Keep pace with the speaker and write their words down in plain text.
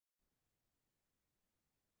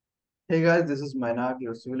Hey guys, this is Mainak,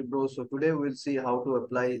 your civil bro. So today we'll see how to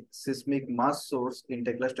apply seismic mass source in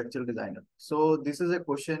Tekla Structural Designer. So this is a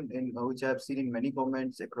question in which I have seen in many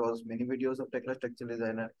comments across many videos of Tekla Structural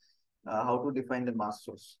Designer, how to define the mass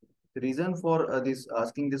source. The reason for this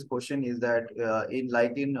asking this question is that in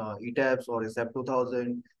ETABS or SAP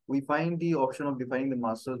 2000, we find the option of defining the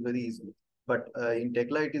mass source very easily. But in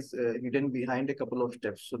Tekla, it is hidden behind a couple of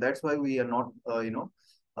steps. So that's why we are not,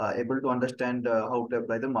 able to understand how to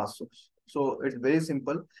apply the mass source. So it's very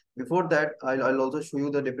simple. Before that, I'll also show you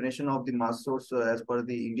the definition of the mass source as per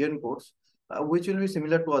the Indian codes, which will be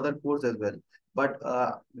similar to other codes as well. But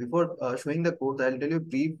before showing the code, I'll tell you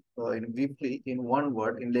briefly in one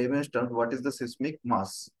word, in layman's terms, what is the seismic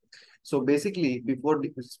mass. So basically, before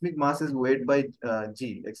the seismic mass is weight by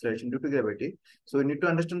G, acceleration due to gravity. So you need to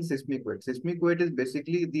understand the seismic weight. Seismic weight is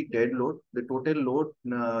basically the dead load, the total load,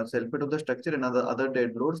 self-weight of the structure, and other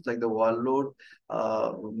dead loads like the wall load,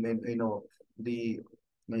 the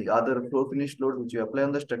the other floor finish load which you apply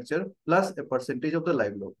on the structure, plus a percentage of the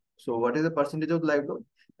live load. So what is the percentage of the live load?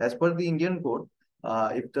 As per the Indian code,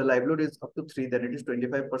 if the live load is up to 3, then it is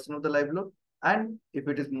 25% of the live load. And if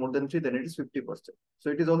it is more than 3, then it is 50%.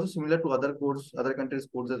 So it is also similar to other codes, other countries'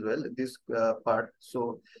 codes as well, this part.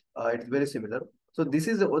 So it's very similar. So this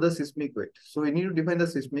is the seismic weight. So we need to define the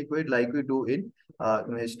seismic weight like we do in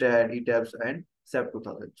STAD, ETABS, and SAP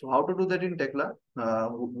 2000. So how to do that in Tekla?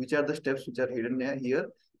 Which are the steps which are hidden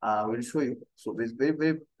here? We'll show you. So it's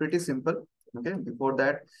very pretty simple. Okay. Before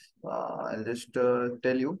that, I'll just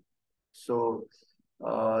tell you. So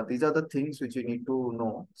these are the things which you need to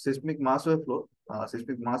know. Seismic mass of a floor.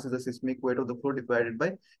 Seismic mass is the seismic weight of the floor divided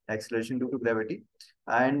by acceleration due to gravity.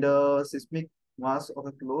 And seismic mass of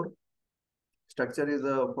a floor structure is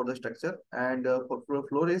for the structure, and for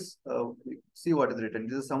floor is see what is written.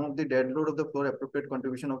 This is sum of the dead load of the floor, appropriate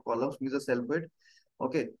contribution of columns means the self weight.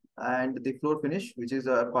 Okay, and the floor finish, which is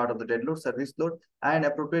a part of the dead load, service load, and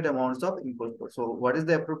appropriate amounts of imposed load. So, what is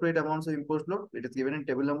the appropriate amounts of imposed load? It is given in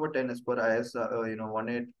table number 10 as per IS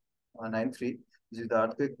 1893, which is the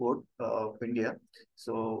earthquake code of India.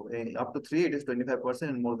 So, up to 3 it is 25%,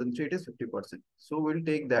 and more than 3 it is 50%. So, we'll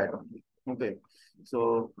take that only. Okay.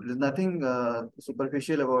 So there's nothing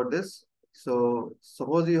superficial about this. So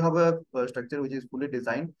suppose you have a structure which is fully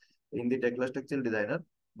designed in the Tekla Structural Designer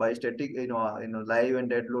by static, live and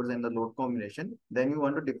dead loads and the load combination. Then you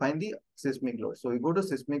want to define the seismic load. So you go to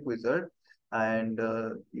seismic wizard and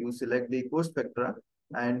you select the code spectra,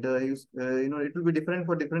 and it will be different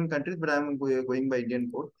for different countries, but I'm going by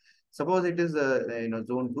Indian code. Suppose it is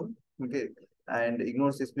zone 2, okay, and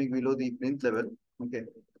ignore seismic below the plinth level, okay,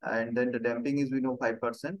 and then the damping is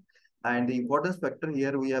 5%. And the importance factor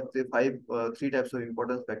here we have the three types of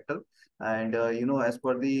importance factor, and as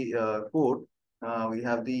per the code, we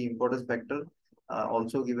have the importance factor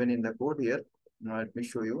also given in the code here. Let me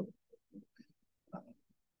show you.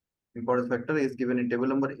 Importance factor is given in table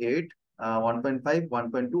number 8, 1.5,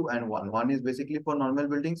 1.2, and 1. 1 is basically for normal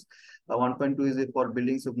buildings. 1.2 is for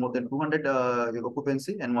buildings of more than 200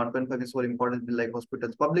 occupancy, and 1.5 is for important like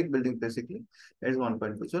hospitals, public buildings basically. That is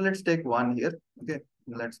 1.2. So let's take 1 here. Okay,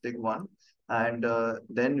 let's take 1, and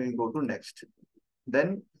then we go to next.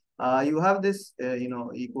 Then you have this,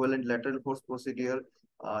 equivalent lateral force procedure.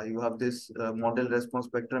 You have this model response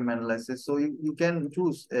spectrum analysis. So you can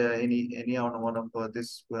choose any one of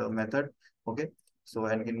this method. Okay. So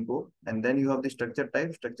and can go. And then you have the structure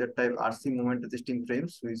type. Structure type RC moment resisting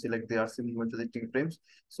frames. We select the RC moment resisting frames.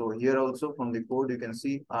 So here also from the code you can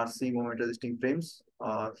see RC moment resisting frames.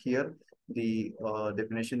 Here the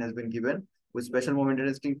definition has been given with special moment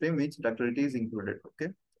resisting frame, which ductility is included.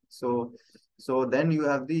 Okay. So then you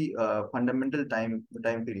have the fundamental time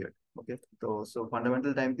period. Okay. So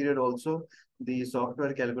fundamental time period also the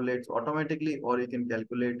software calculates automatically, or you can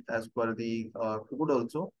calculate as per the code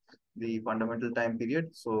also the fundamental time period.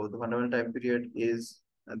 So the fundamental time period is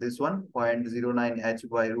this one 0.09 h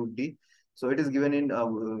by root d. So it is given in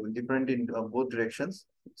different in both directions.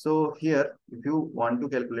 So here, if you want to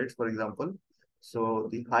calculate, for example, so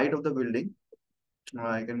the height of the building,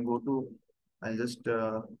 I can go to. I'll just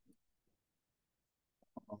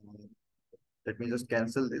let me just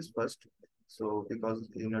cancel this first. So because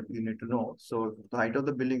you need to know. So the height of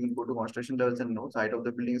the building, you go to construction levels and notes. Height of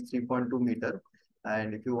the building is 3.2 meter.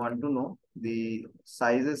 And if you want to know the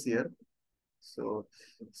sizes here, so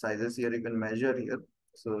sizes here you can measure here.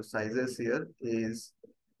 So sizes here is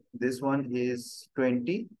this one is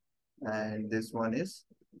 20 and this one is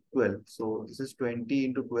 12. So this is 20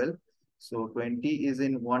 into 12. So 20 is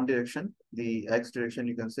in one direction, the X direction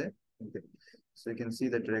you can say. Okay. So you can see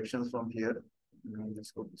the directions from here.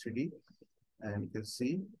 Let's go to 3D, and you can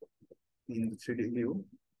see in the 3D view.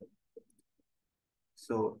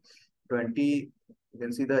 So 20, you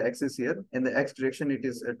can see the x is here. In the x direction, it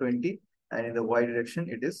is 20, and in the y direction,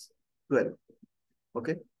 it is 12.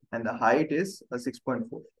 Okay, and the height is 6.4.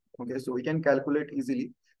 Okay, so we can calculate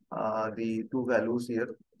easily the two values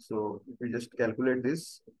here. So if we just calculate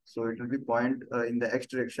this, so it will be point in the x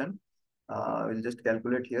direction. We'll just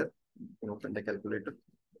calculate here. Open the calculator.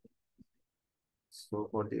 So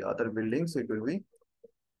for the other buildings, it will be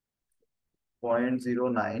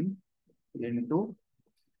 0.09 into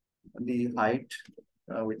the height,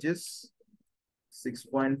 which is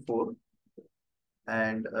 6.4,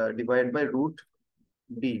 and divided by root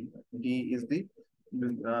D. D is the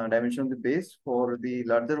dimension of the base. For the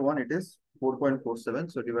larger one, it is 4.47.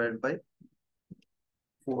 So divided by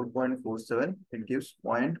 4.47, it gives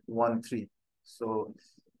 0.13. So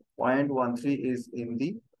 0.13 is in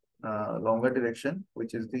the longer direction,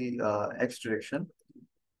 which is the x direction.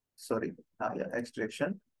 Sorry, yeah, x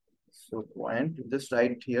direction. So point, just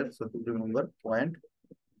write here. So to remember, 0.13.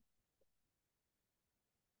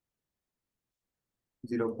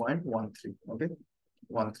 Okay,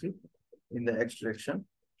 13 in the x direction,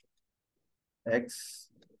 x,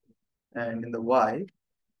 and in the y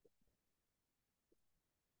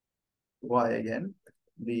again,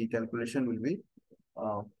 the calculation will be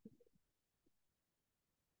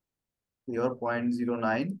here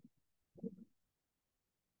 0.09.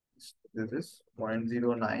 This is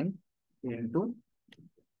 0.09 into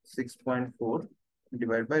 6.4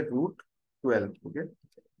 divided by root 12. Okay,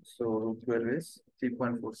 so root 12 is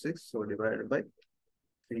 3.46. So divided by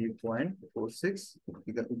 3.46,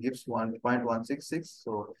 it gives 1.166.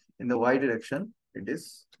 So in the y direction, it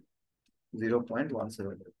is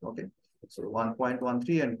 0.17. Okay, so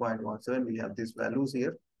 1.13 and 0.17, we have these values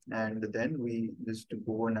here, and then we just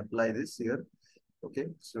go and apply this here. Okay,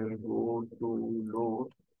 so we go to load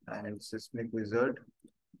and seismic wizard,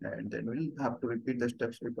 and then we'll have to repeat the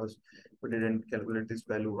steps because we didn't calculate this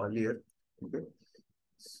value earlier. Okay,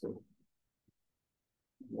 so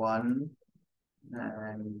 1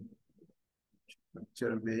 and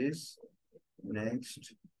structure base,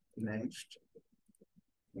 next,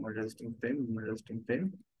 resting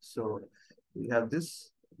frame. So we have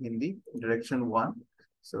this in the direction 1.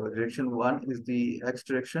 So direction 1 is the x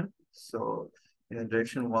direction. So in the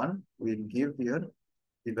direction 1, we'll give here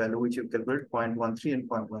the value which you calculate 0.13 and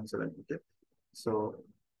 0.17. Okay, so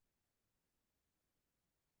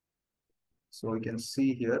we can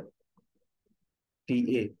see here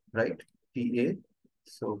TA, right? TA,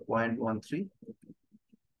 so 0.13.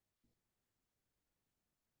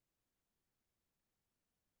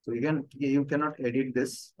 So you cannot edit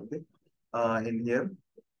this. Okay, in here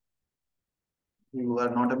you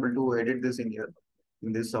are not able to edit this in here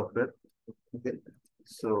in this software. Okay,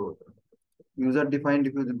 so user defined,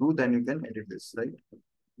 if you do, then you can edit this, right?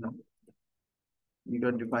 No,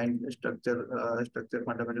 user defined structure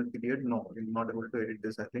fundamental period. No, you're not able to edit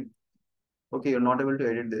this, I think. Okay, you're not able to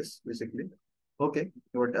edit this basically. Okay,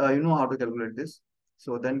 but you know how to calculate this.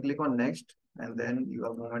 So then click on next, and then you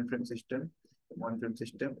have moment frame system,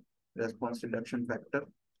 response reduction factor.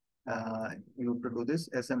 You have to do this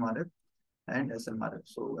SMRF and SMRF.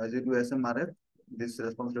 So as you do SMRF, this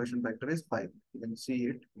response reduction factor is 5. You can see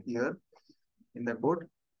it here in the code.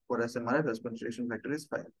 For SMRF, response reduction factor is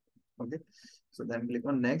 5. Okay, so then click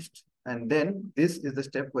on next, and then this is the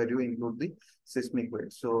step where you include the seismic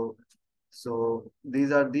weight. So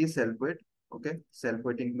these are the self weight. Okay, self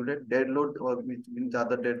weight included, dead load, or which means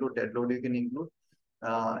other dead load you can include.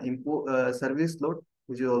 Service load,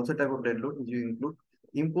 which is also type of dead load, which you include.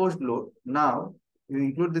 Imposed load. Now you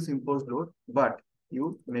include this imposed load, but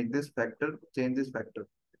you make this factor, change this factor.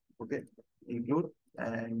 Okay, include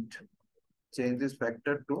and change this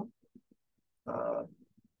factor to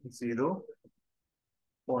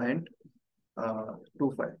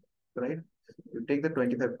 0.25, right? You take the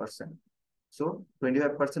 25%. So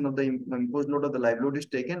 25% of the imposed load of the live load is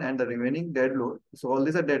taken, and the remaining dead load. So all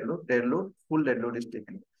these are dead load, full dead load is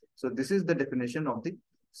taken. So this is the definition of the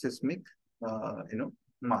seismic,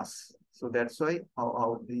 mass. So that's why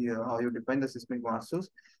how you define the seismic mass source,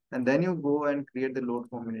 and then you go and create the load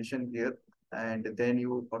combination here, and then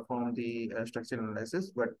you perform the structural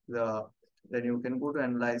analysis. But then you can go to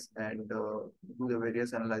analyze and do the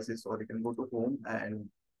various analysis, or you can go to home and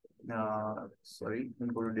you can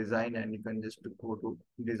go to design, and you can just go to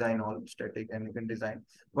design all static, and you can design.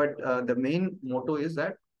 But the main motto is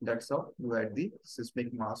that's how you add the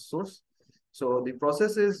seismic mass source. So the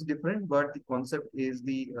process is different, but the concept is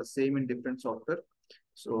the same in different software.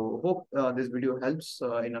 So hope this video helps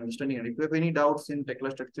in understanding. And if you have any doubts in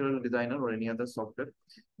Tekla Structural Designer or any other software,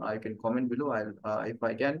 you can comment below. If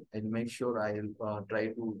I can, I'll make sure I'll try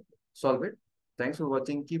to solve it. Thanks for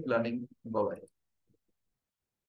watching. Keep learning. Bye bye.